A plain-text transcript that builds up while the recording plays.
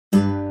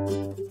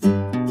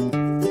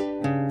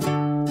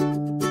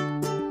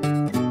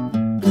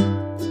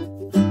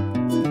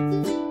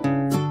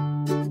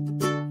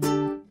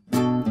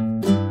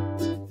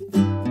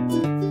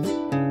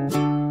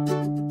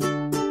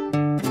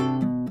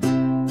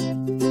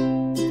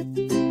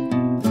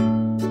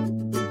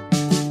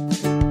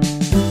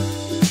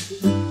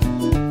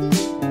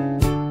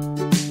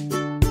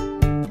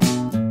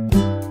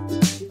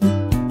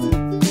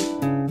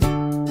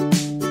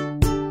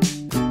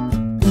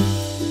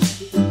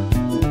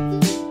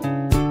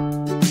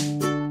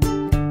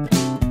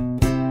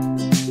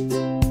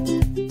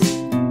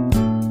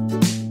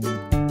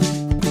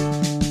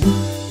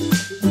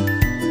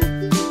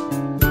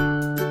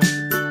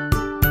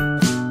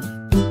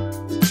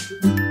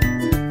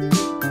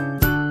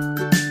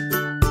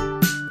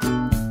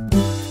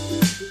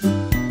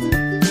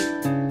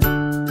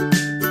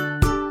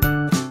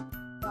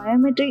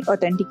Biometric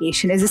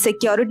authentication is a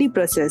security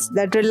process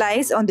that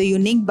relies on the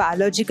unique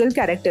biological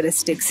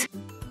characteristics.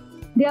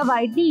 They are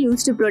widely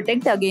used to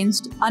protect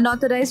against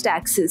unauthorized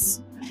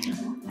access.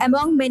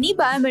 Among many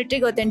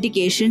biometric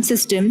authentication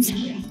systems,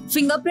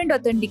 fingerprint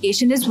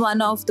authentication is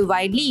one of the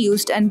widely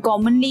used and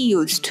commonly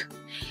used.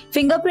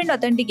 Fingerprint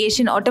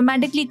authentication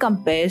automatically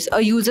compares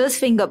a user's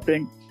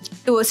fingerprint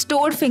to a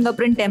stored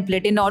fingerprint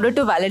template in order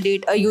to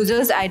validate a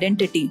user's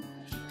identity.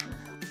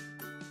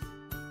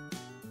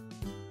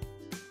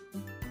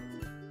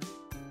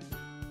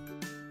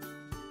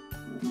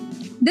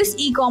 This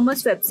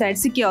e-commerce website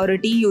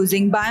security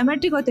using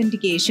biometric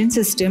authentication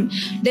system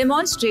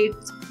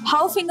demonstrates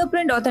how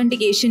fingerprint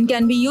authentication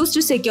can be used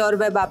to secure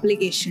web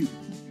application.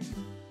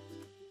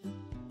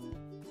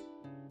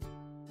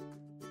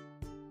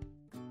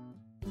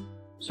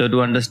 So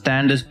to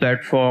understand this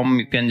platform,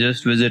 you can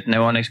just visit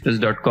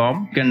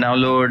nevonexpress.com. You can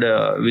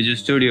download Visual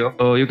Studio.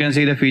 So you can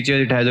see the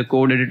features. It has a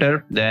code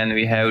editor, then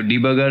we have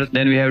debugger,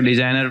 then we have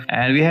designer,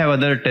 and we have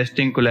other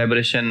testing,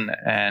 collaboration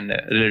and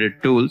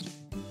related tools.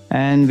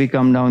 And we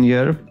come down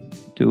here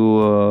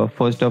to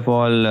first of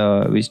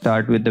all, we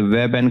start with the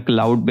web and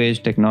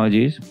cloud-based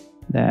technologies.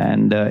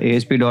 And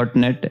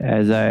ASP.NET,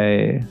 as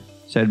I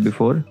said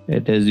before,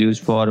 it is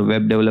used for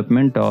web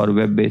development or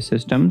web-based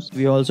systems.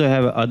 We also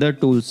have other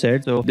tool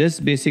sets. So this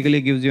basically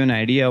gives you an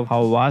idea of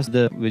how vast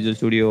the Visual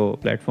Studio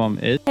platform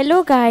is.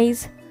 Hello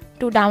guys,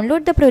 to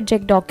download the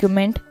project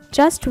document,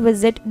 just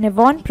visit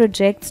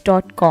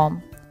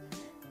nevonprojects.com.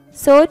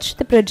 Search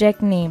the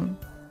project name.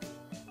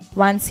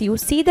 Once you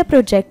see the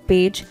project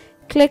page,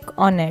 click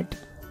on it.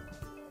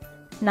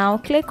 Now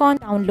click on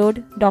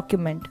Download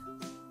Document.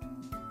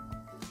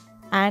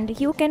 And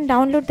you can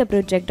download the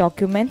project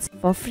documents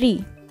for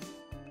free.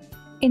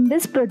 In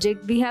this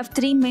project, we have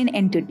three main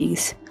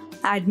entities: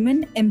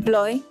 admin,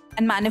 employee,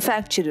 and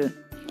manufacturer.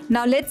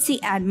 Now let's see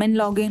admin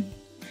login.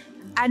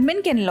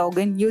 Admin can log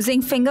in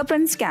using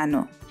fingerprint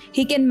scanner.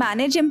 He can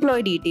manage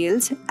employee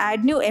details,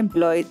 add new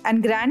employees,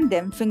 and grant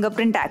them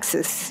fingerprint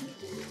access.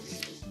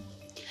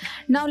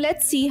 Now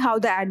let's see how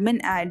the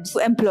admin adds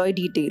employee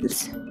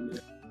details.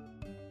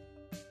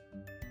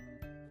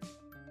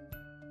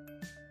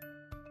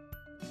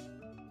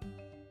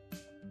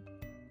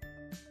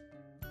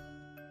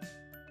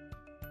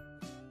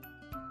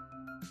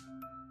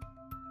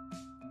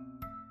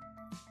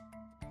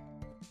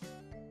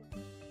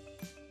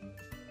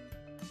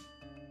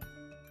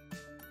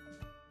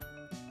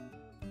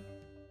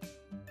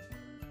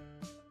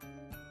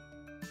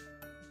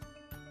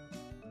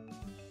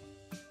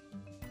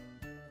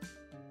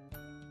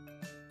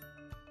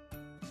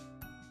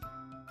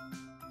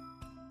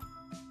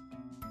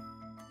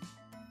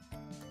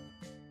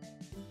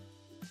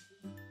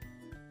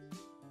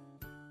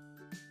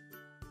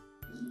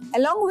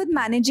 Along with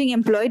managing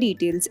employee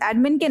details,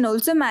 admin can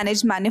also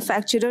manage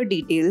manufacturer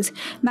details,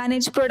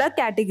 manage product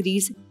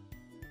categories,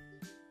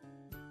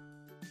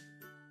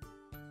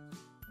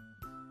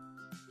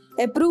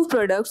 approve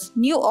products,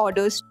 new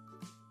orders,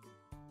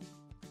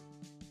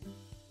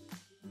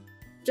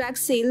 track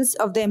sales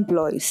of the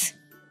employees.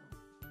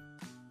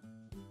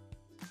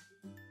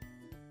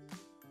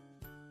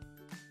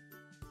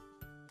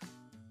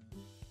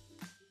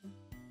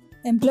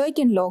 Employee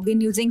can log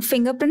in using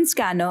fingerprint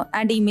scanner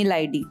and email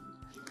ID.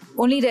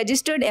 Only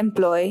registered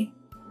employee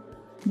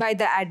by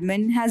the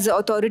admin has the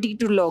authority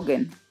to log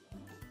in.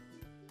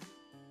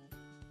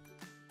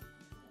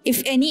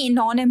 If any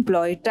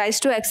non-employee tries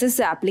to access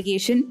the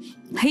application,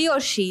 he or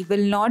she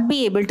will not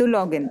be able to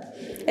log in.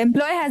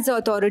 Employee has the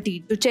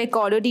authority to check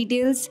order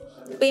details,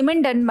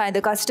 payment done by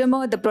the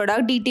customer, the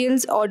product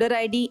details, order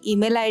ID,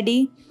 email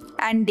ID,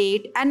 and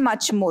date, and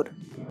much more.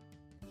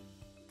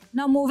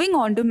 Now moving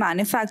on to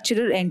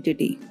manufacturer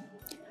entity.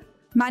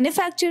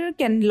 Manufacturer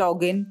can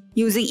log in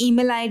using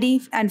email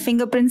ID and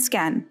fingerprint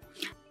scan.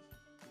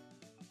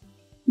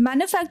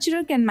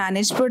 Manufacturer can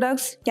manage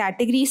products,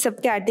 category,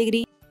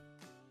 subcategory,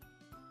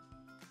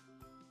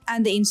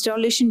 and the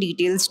installation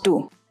details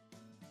too.